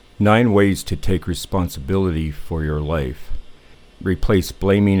9 ways to take responsibility for your life. Replace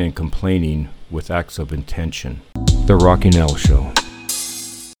blaming and complaining with acts of intention. The Rockinell Show.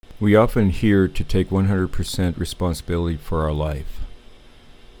 We often hear to take 100% responsibility for our life.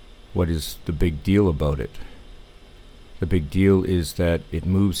 What is the big deal about it? The big deal is that it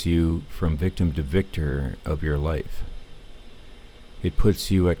moves you from victim to victor of your life. It puts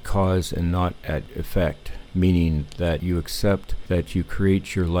you at cause and not at effect, meaning that you accept that you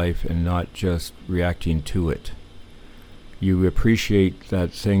create your life and not just reacting to it. You appreciate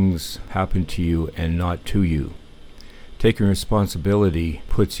that things happen to you and not to you. Taking responsibility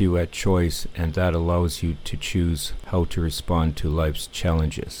puts you at choice, and that allows you to choose how to respond to life's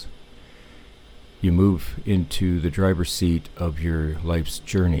challenges. You move into the driver's seat of your life's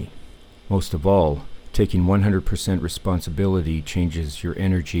journey. Most of all, taking 100% responsibility changes your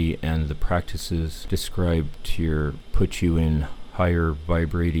energy, and the practices described here put you in higher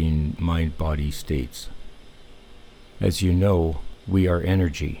vibrating mind-body states. As you know, we are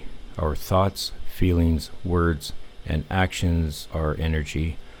energy. Our thoughts, feelings, words, and actions are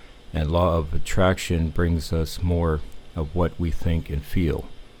energy, and law of attraction brings us more of what we think and feel.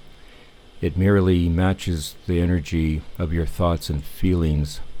 It merely matches the energy of your thoughts and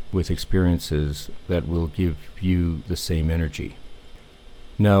feelings with experiences that will give you the same energy.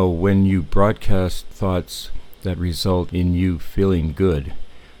 Now, when you broadcast thoughts that result in you feeling good,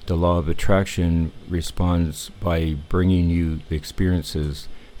 the law of attraction responds by bringing you the experiences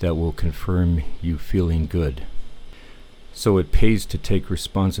that will confirm you feeling good. So it pays to take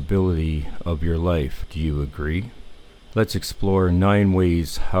responsibility of your life. Do you agree? Let's explore 9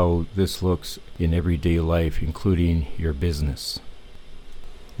 ways how this looks in everyday life, including your business.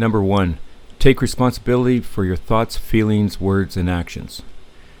 Number 1, take responsibility for your thoughts, feelings, words, and actions.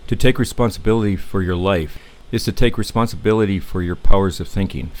 To take responsibility for your life is to take responsibility for your powers of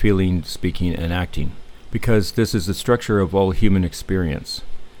thinking, feeling, speaking, and acting, because this is the structure of all human experience.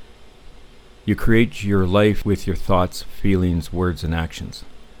 You create your life with your thoughts, feelings, words, and actions.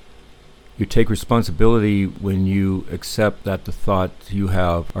 You take responsibility when you accept that the thoughts you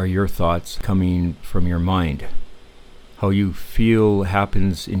have are your thoughts coming from your mind. How you feel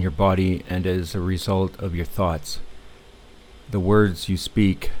happens in your body, and as a result of your thoughts. The words you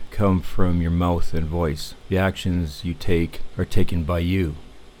speak come from your mouth and voice. The actions you take are taken by you.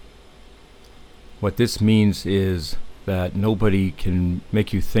 What this means is that nobody can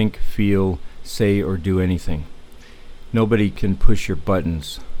make you think, feel, say, or do anything. Nobody can push your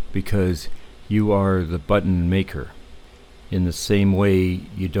buttons because you are the button maker. In the same way,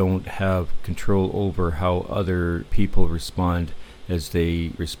 you don't have control over how other people respond as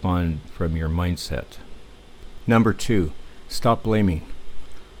they respond from your mindset. Number 2, stop blaming.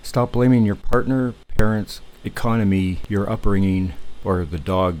 Stop blaming your partner, parents, economy, your upbringing, or the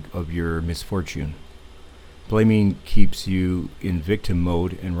dog of your misfortune. Blaming keeps you in victim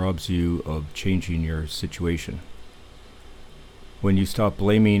mode and robs you of changing your situation. When you stop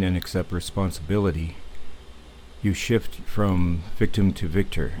blaming and accept responsibility, you shift from victim to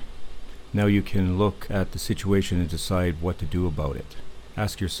victor. Now you can look at the situation and decide what to do about it.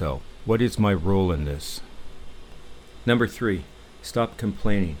 Ask yourself, what is my role in this? Number 3, stop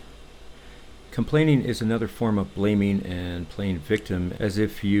complaining. Complaining is another form of blaming and playing victim as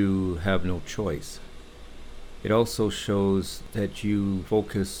if you have no choice. It also shows that you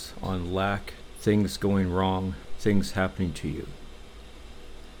focus on lack, things going wrong, things happening to you.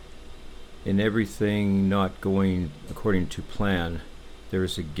 In everything not going according to plan, there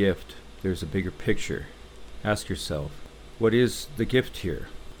is a gift, there's a bigger picture. Ask yourself, what is the gift here?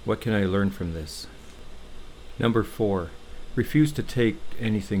 What can I learn from this? Number 4, refuse to take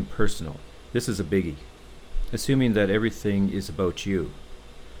anything personal. This is a biggie. Assuming that everything is about you.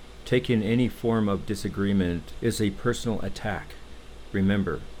 Taking any form of disagreement is a personal attack.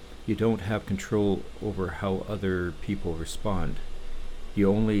 Remember, you don't have control over how other people respond. You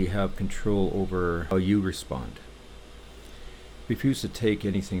only have control over how you respond. Refuse to take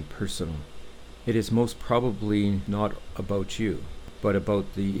anything personal. It is most probably not about you, but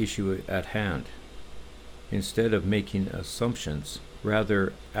about the issue at hand. Instead of making assumptions,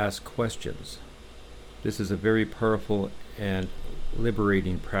 rather ask questions. This is a very powerful and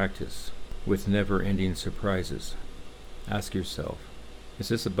liberating practice with never-ending surprises. Ask yourself, is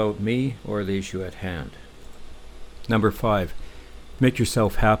this about me or the issue at hand? Number 5, make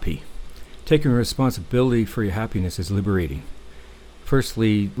yourself happy. Taking responsibility for your happiness is liberating.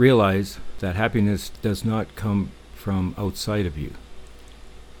 Firstly, realize that happiness does not come from outside of you.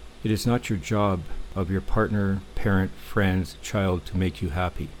 It is not your job of your partner, parent, friends, child to make you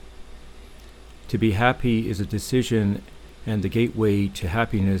happy. To be happy is a decision and the gateway to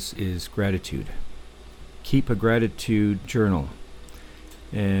happiness is gratitude. Keep a gratitude journal,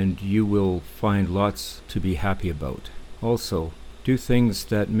 and you will find lots to be happy about. Also, do things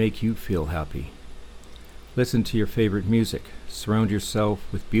that make you feel happy. Listen to your favorite music. Surround yourself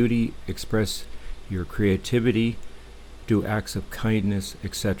with beauty. Express your creativity. Do acts of kindness,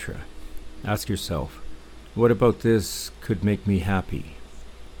 etc. Ask yourself, what about this could make me happy?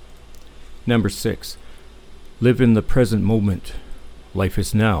 Number 6. Live in the present moment. Life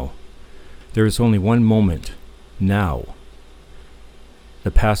is now. There is only one moment, now.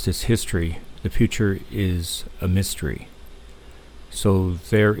 The past is history. The future is a mystery. So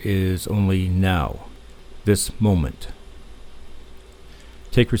there is only now, this moment.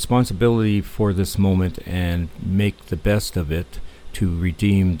 Take responsibility for this moment and make the best of it to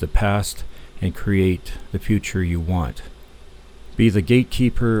redeem the past and create the future you want. Be the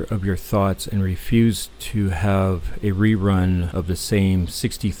gatekeeper of your thoughts and refuse to have a rerun of the same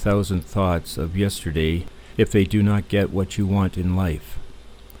 60,000 thoughts of yesterday if they do not get what you want in life.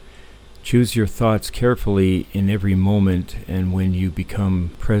 Choose your thoughts carefully in every moment, and when you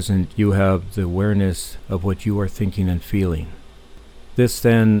become present, you have the awareness of what you are thinking and feeling. This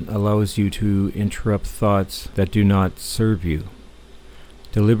then allows you to interrupt thoughts that do not serve you.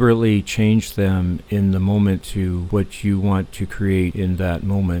 Deliberately change them in the moment to what you want to create in that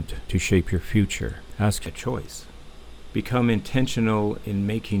moment to shape your future. Ask a choice. Become intentional in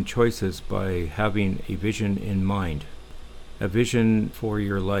making choices by having a vision in mind. A vision for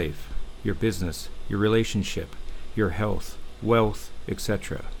your life, your business, your relationship, your health, wealth,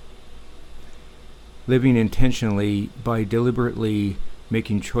 etc. Living intentionally by deliberately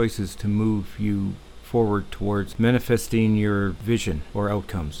making choices to move you forward towards manifesting your vision or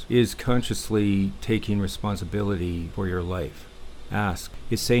outcomes is consciously taking responsibility for your life. Ask,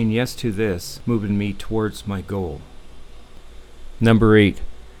 is saying yes to this moving me towards my goal? Number 8,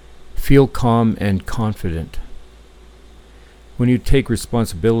 feel calm and confident. When you take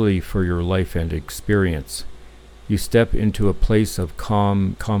responsibility for your life and experience, you step into a place of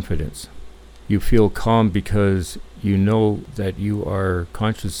calm confidence. You feel calm because you know that you are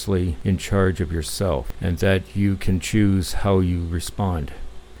consciously in charge of yourself and that you can choose how you respond.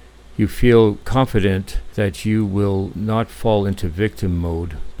 You feel confident that you will not fall into victim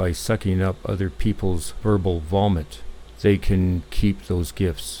mode by sucking up other people's verbal vomit. They can keep those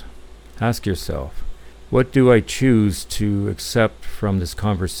gifts. Ask yourself, what do I choose to accept from this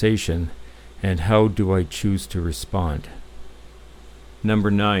conversation, and how do I choose to respond? Number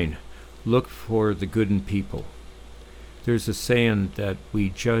 9, look for the good in people. There's a saying that we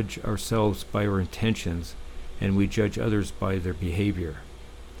judge ourselves by our intentions and we judge others by their behavior.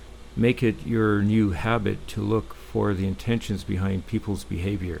 Make it your new habit to look for the intentions behind people's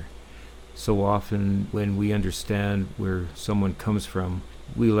behavior. So often when we understand where someone comes from,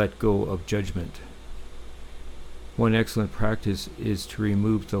 we let go of judgment. One excellent practice is to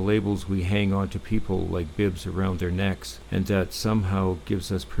remove the labels we hang on to people like bibs around their necks, and that somehow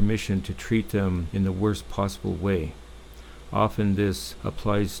gives us permission to treat them in the worst possible way. Often this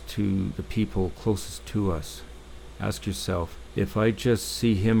applies to the people closest to us. Ask yourself, if I just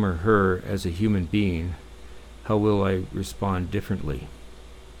see him or her as a human being, how will I respond differently?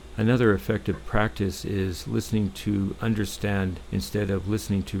 Another effective practice is listening to understand instead of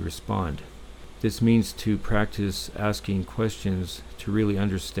listening to respond. This means to practice asking questions to really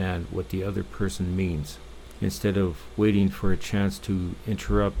understand what the other person means, instead of waiting for a chance to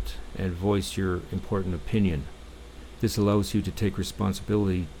interrupt and voice your important opinion. This allows you to take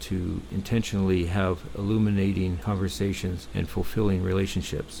responsibility to intentionally have illuminating conversations and fulfilling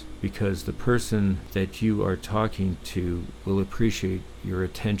relationships, because the person that you are talking to will appreciate your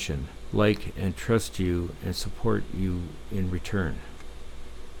attention, like and trust you, and support you in return.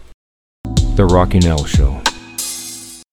 The Rockinell Show.